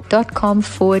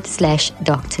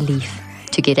helloned.com/Dr. Leaf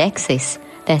to get access.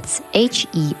 That's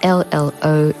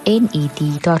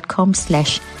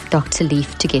HELLONED.com/Dr.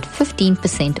 Leaf to get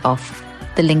 15% off.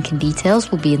 The link and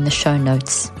details will be in the show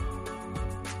notes.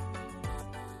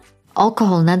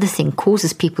 Alcohol, another thing,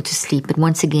 causes people to sleep, but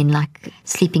once again, like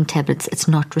sleeping tablets, it's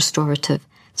not restorative.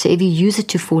 So if you use it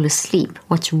to fall asleep,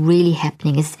 what's really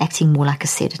happening is it's acting more like a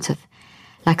sedative,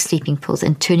 like sleeping pills,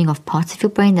 and turning off parts of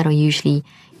your brain that are usually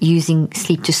using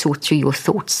sleep to sort through your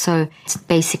thoughts. So it's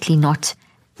basically not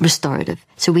restorative.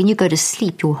 So when you go to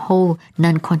sleep, your whole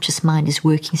non-conscious mind is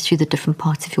working through the different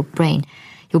parts of your brain.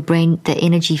 Your brain, the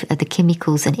energy, the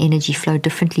chemicals and energy flow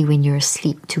differently when you're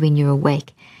asleep to when you're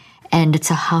awake. And it's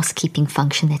a housekeeping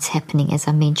function that's happening, as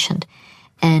I mentioned.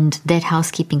 And that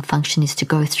housekeeping function is to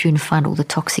go through and find all the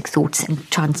toxic thoughts and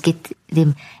try and get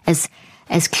them as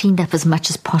cleaned up as much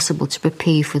as possible to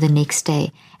prepare you for the next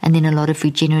day. And then a lot of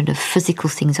regenerative physical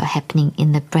things are happening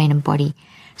in the brain and body.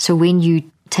 So when you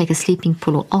take a sleeping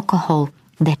pill or alcohol,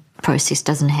 that process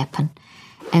doesn't happen.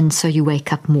 And so you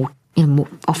wake up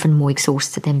often more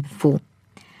exhausted than before.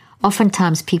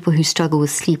 Oftentimes, people who struggle with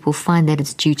sleep will find that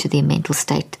it's due to their mental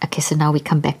state. Okay, so now we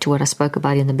come back to what I spoke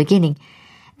about in the beginning.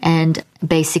 And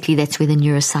basically, that's where the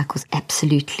neurocycle is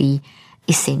absolutely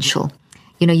essential.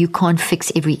 You can't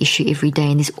fix every issue every day,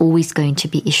 and there's always going to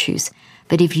be issues.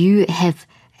 But if you have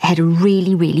had a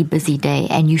really, really busy day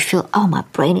and you feel, oh, my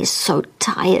brain is so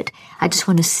tired, I just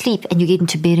want to sleep, and you get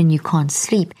into bed and you can't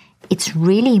sleep, it's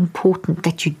really important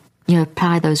that you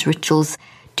apply those rituals,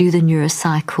 do the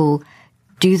neurocycle,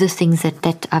 do the things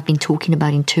that I've been talking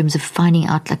about in terms of finding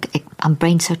out, like, I'm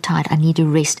brain so tired, I need to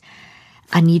rest,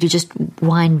 I need to just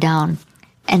wind down.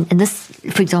 And this,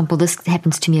 for example, this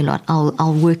happens to me a lot. I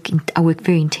work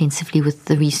very intensively with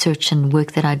the research and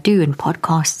work that I do and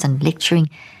podcasts and lecturing.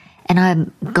 And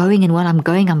I'm going, and while I'm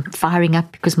going, I'm firing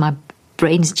up because my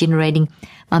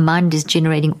mind is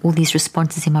generating all these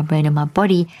responses in my brain and my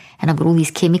body, and I've got all these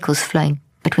chemicals flowing.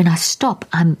 But when I stop,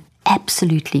 I'm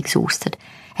absolutely exhausted.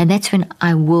 And that's when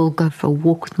I will go for a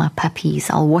walk with my puppies.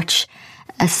 I'll watch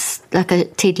a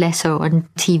Ted Lasso on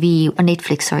TV, on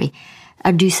Netflix,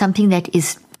 I'll do something that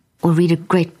is, or read a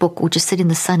great book, or just sit in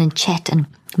the sun and chat and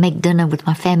make dinner with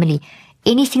my family.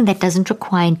 Anything that doesn't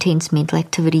require intense mental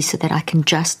activity so that I can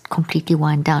just completely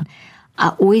wind down. I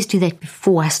always do that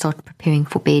before I start preparing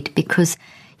for bed, because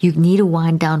you need to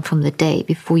wind down from the day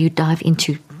before you dive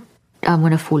into, I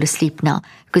want to fall asleep now.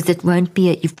 Because that won't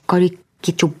be you've got to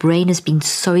get, your brain has been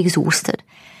so exhausted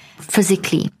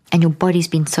physically, and your body's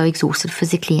been so exhausted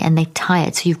physically, and they're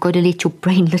tired. So you've got to let your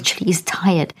brain literally is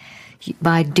tired.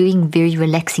 By doing very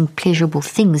relaxing, pleasurable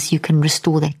things, you can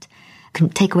restore that, can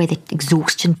take away that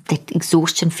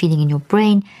exhaustion feeling in your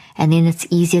brain, and then it's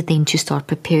easier then to start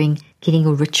preparing getting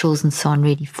your rituals and so on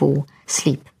ready for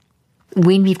sleep.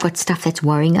 When we've got stuff that's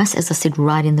worrying us, as I said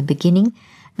right in the beginning,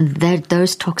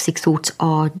 those toxic thoughts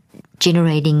are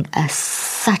generating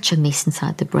such a mess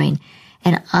inside the brain.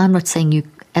 And I'm not saying you,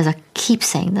 as I keep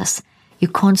saying this, you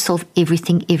can't solve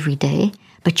everything every day,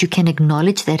 but you can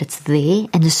acknowledge that it's there.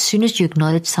 And as soon as you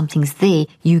acknowledge something's there,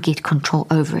 you get control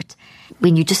over it.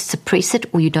 When you just suppress it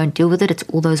or you don't deal with it, it's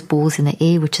all those balls in the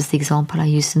air, which is the example I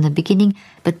used in the beginning.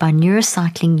 But by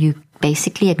neurocycling, you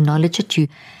basically acknowledge it.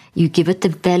 You give it the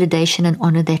validation and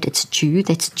honor that it's due.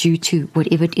 That's due to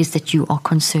whatever it is that you are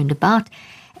concerned about.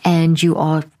 And you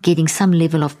are getting some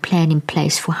level of plan in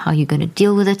place for how you're going to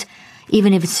deal with it.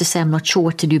 Even if it's to say, I'm not sure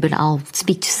what to do, but I'll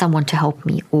speak to someone to help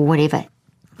me or whatever.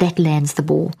 That lands the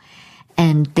ball.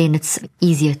 And then it's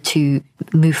easier to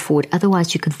move forward.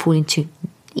 Otherwise, you can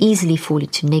easily fall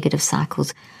into negative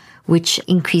cycles, which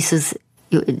increases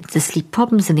the sleep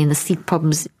problems, and then the sleep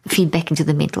problems feed back into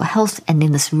the mental health, and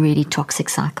then this really toxic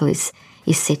cycle is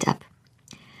set up.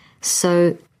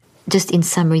 So just in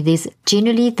summary, there's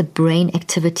generally the brain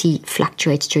activity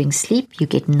fluctuates during sleep. You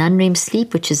get non-REM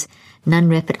sleep, which is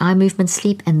non-rapid eye movement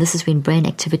sleep, and this is when brain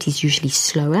activity is usually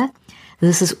slower.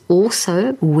 This is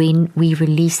also when we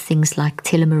release things like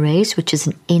telomerase, which is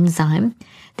an enzyme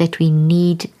that we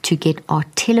need to get our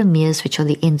telomeres, which are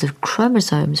the ends of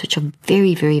chromosomes, which are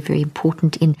very, very, very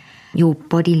important in your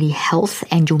bodily health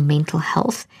and your mental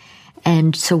health.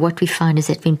 And so what we find is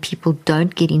that when people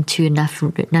don't get into enough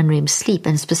non-REM sleep,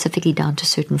 and specifically down to a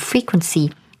certain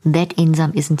frequency, that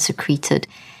enzyme isn't secreted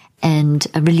and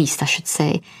released, I should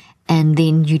say. And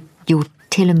then your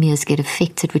telomeres get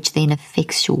affected, which then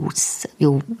affects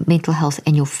your mental health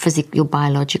and your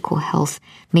biological health,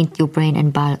 your brain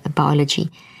and biology.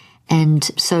 And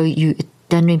so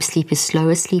non-REM sleep is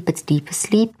slower sleep, it's deeper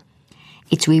sleep.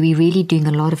 It's where we're really doing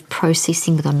a lot of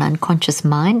processing with our unconscious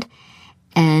mind.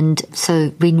 And so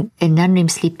when a non-REM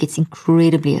sleep gets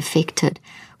incredibly affected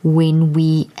when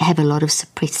we have a lot of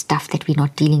suppressed stuff that we're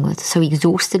not dealing with. So we're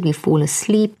exhausted, we fall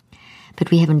asleep,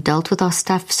 but we haven't dealt with our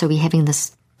stuff, so we're having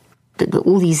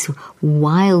all these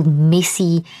wild,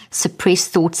 messy,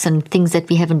 suppressed thoughts and things that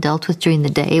we haven't dealt with during the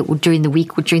day or during the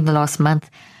week or during the last month,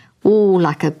 all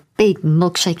like a big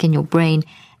milkshake in your brain,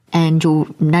 and your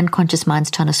unconscious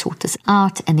mind's trying to sort this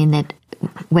out, and then that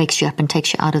wakes you up and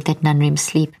takes you out of that non-REM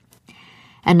sleep.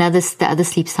 The other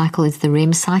sleep cycle is the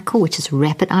REM cycle, which is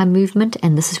rapid eye movement,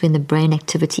 and this is when the brain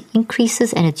activity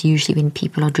increases, and it's usually when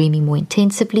people are dreaming more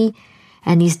intensively.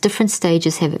 And these different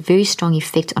stages have a very strong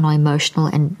effect on our emotional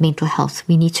and mental health.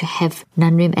 We need to have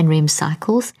non-REM and REM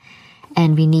cycles,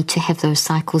 and we need to have those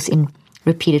cycles in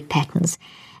repeated patterns.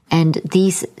 And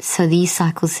these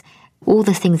cycles, all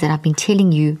the things that I've been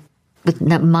telling you, with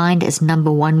mind as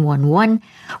number 111,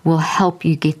 will help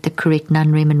you get the correct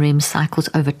non-REM and REM cycles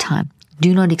over time.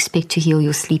 Do not expect to heal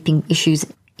your sleeping issues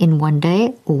in one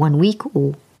day or 1 week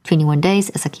or 21 days,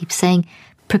 as I keep saying.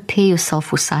 Prepare yourself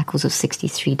for cycles of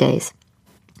 63 days.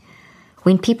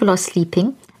 When people are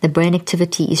sleeping, the brain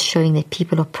activity is showing that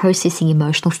people are processing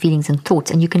emotional feelings and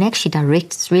thoughts, and you can actually direct.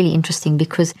 It's really interesting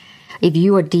because if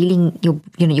you are dealing,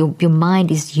 your mind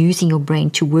is using your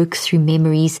brain to work through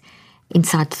memories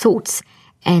inside thoughts,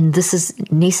 and this is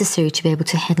necessary to be able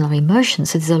to handle our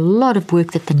emotions. So there's a lot of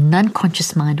work that the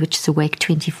non-conscious mind, which is awake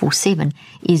 24/7,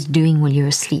 is doing while you're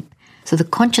asleep. So the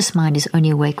conscious mind is only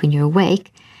awake when you're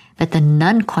awake, but the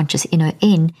non-conscious,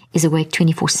 NON, is awake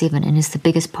 24/7 and is the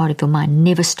biggest part of your mind,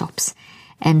 never stops.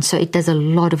 And so it does a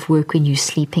lot of work when you're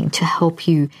sleeping to help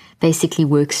you basically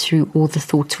work through all the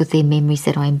thoughts with their memories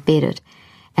that are embedded.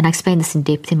 And I explain this in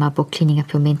depth in my book, Cleaning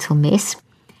Up Your Mental Mess.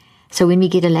 So when we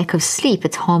get a lack of sleep,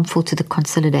 it's harmful to the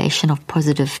consolidation of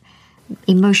positive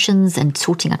emotions and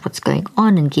sorting out what's going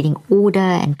on and getting order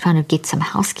and trying to get some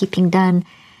housekeeping done.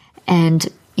 And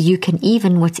you can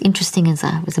even, what's interesting, as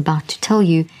I was about to tell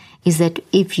you, is that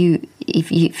if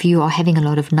you are having a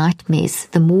lot of nightmares,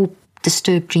 the more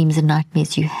disturbed dreams and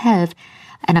nightmares you have,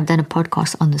 and I've done a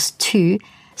podcast on this too,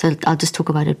 so I'll just talk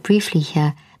about it briefly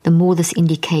here, the more this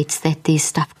indicates that there's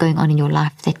stuff going on in your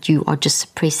life that you are just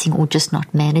suppressing or just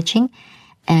not managing.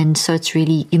 And so it's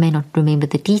really, you may not remember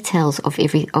the details of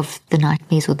the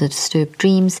nightmares or the disturbed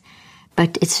dreams,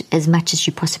 but it's as much as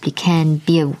you possibly can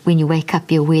when you wake up,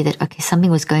 be aware that, okay, something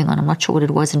was going on, I'm not sure what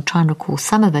it was, and try and recall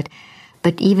some of it.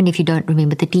 But even if you don't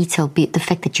remember the detail, the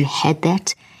fact that you had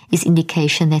that is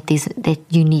indication that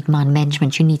you need mind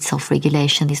management, you need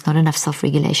self-regulation. There's not enough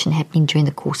self-regulation happening during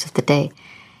the course of the day.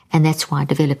 And that's why I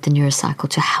developed the neurocycle,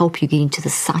 to help you get into the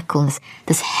cycle,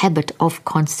 this habit of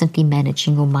constantly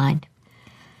managing your mind.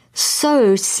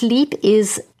 So sleep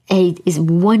is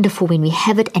wonderful when we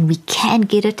have it and we can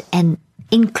get it. And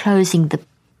in closing, the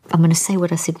I'm going to say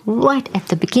what I said right at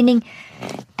the beginning,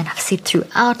 and I've said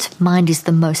throughout, mind is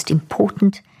the most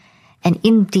important. And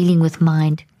in dealing with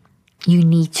mind, you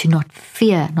need to not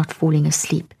fear not falling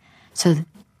asleep. So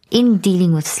in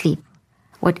dealing with sleep,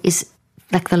 what is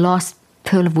like the last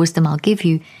pearl of wisdom I'll give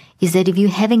you is that if you're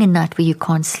having a night where you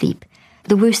can't sleep,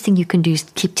 the worst thing you can do is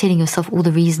keep telling yourself all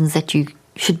the reasons that you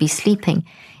should be sleeping.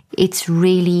 It's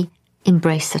really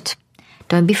embrace it.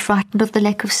 Don't be frightened of the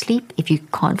lack of sleep. If you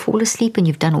can't fall asleep and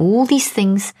you've done all these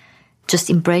things, just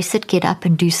embrace it, get up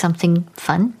and do something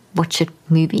fun. Watch a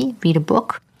movie, read a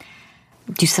book,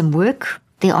 do some work.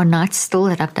 There are nights still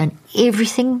that I've done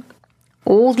everything.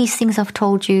 All these things I've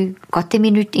told you, got them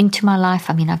into my life.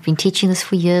 I mean, I've been teaching this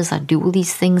for years. I do all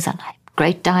these things. I have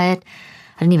great diet.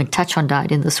 I didn't even touch on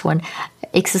diet in this one.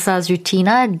 Exercise routine,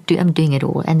 I'm doing it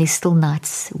all. And there's still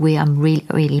nights where I'm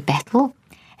really battle.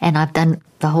 And I've done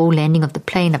the whole landing of the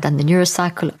plane. I've done the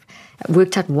neurocycle. I've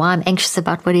worked out why I'm anxious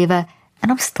about whatever.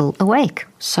 And I'm still awake.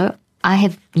 So I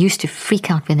have used to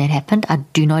freak out when that happened. I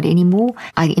do not anymore.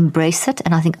 I embrace it.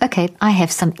 And I think, okay, I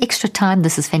have some extra time.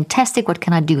 This is fantastic. What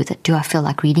can I do with it? Do I feel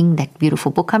like reading that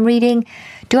beautiful book I'm reading?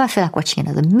 Do I feel like watching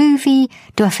another movie?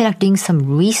 Do I feel like doing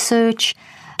some research?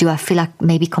 Do I feel like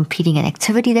maybe completing an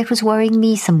activity that was worrying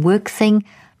me, some work thing?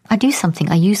 I do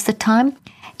something. I use the time.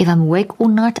 If I'm awake all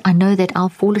night, I know that I'll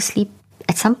fall asleep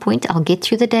at some point. I'll get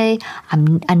through the day.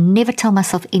 I never tell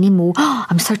myself anymore,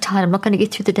 I'm so tired, I'm not going to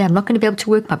get through the day. I'm not going to be able to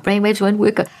work. My brainwaves won't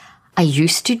work. I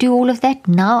used to do all of that.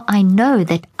 Now I know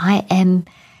that I am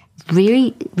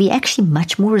we're actually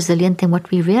much more resilient than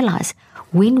what we realize.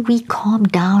 When we calm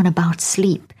down about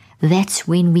sleep, that's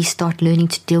when we start learning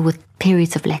to deal with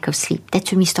periods of lack of sleep.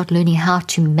 That's when we start learning how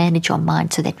to manage our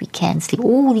mind so that we can sleep.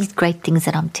 All these great things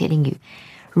that I'm telling you.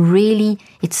 Really,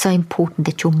 it's so important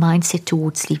that your mindset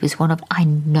towards sleep is one of, I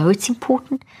know it's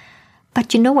important,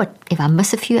 but you know what? If I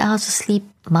miss a few hours of sleep,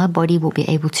 my body will be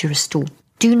able to restore.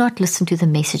 Do not listen to the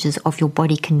messages of your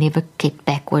body can never get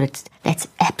back that's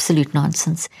absolute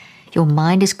nonsense. Your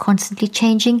mind is constantly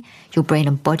changing. Your brain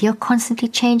and body are constantly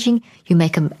changing. You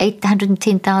make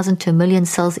 810,000 to 1 million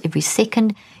cells every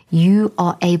second. You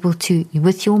are able to,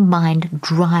 with your mind,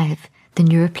 drive the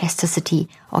neuroplasticity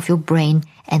of your brain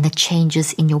and the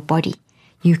changes in your body.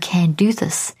 You can do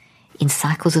this in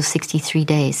cycles of 63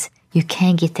 days. You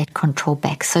can get that control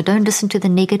back. So don't listen to the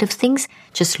negative things.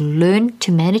 Just learn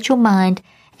to manage your mind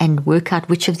and work out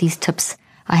which of these tips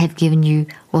I have given you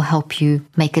will help you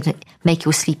make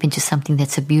your sleep into something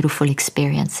that's a beautiful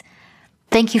experience.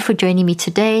 Thank you for joining me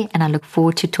today, and I look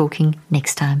forward to talking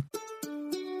next time.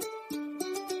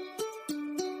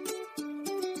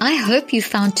 I hope you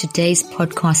found today's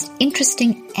podcast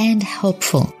interesting and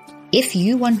helpful. If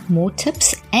you want more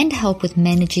tips and help with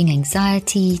managing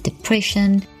anxiety,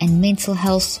 depression, and mental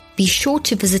health, be sure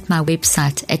to visit my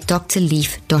website at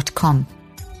drleaf.com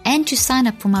and to sign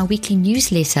up for my weekly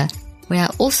newsletter, where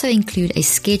I also include a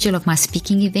schedule of my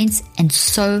speaking events and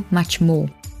so much more.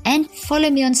 And follow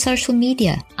me on social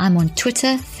media. I'm on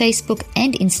Twitter, Facebook,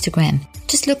 and Instagram.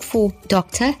 Just look for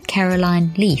Dr.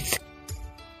 Caroline Leaf.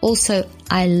 Also,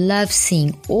 I love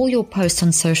seeing all your posts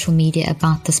on social media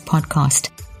about this podcast.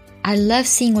 I love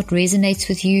seeing what resonates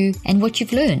with you and what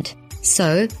you've learned.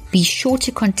 So be sure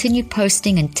to continue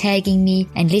posting and tagging me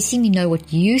and letting me know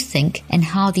what you think and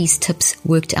how these tips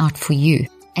worked out for you.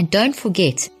 And don't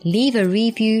forget, leave a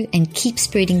review and keep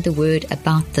spreading the word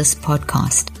about this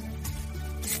podcast.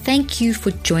 Thank you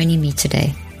for joining me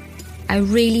today. I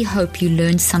really hope you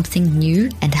learned something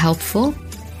new and helpful.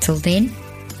 Till then,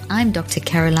 I'm Dr.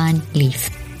 Caroline Leaf.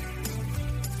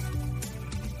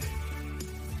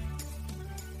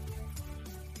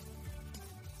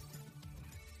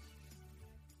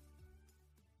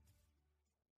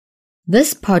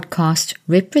 This podcast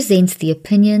represents the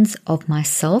opinions of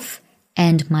myself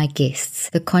and my guests.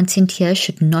 The content here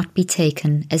should not be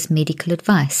taken as medical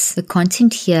advice. The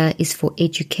content here is for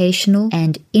educational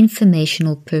and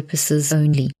informational purposes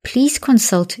only. Please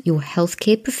consult your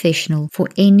healthcare professional for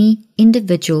any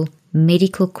individual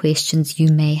medical questions you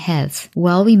may have.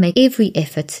 While we make every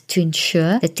effort to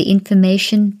ensure that the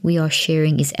information we are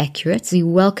sharing is accurate, we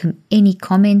welcome any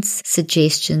comments,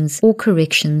 suggestions, or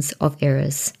corrections of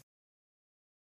errors.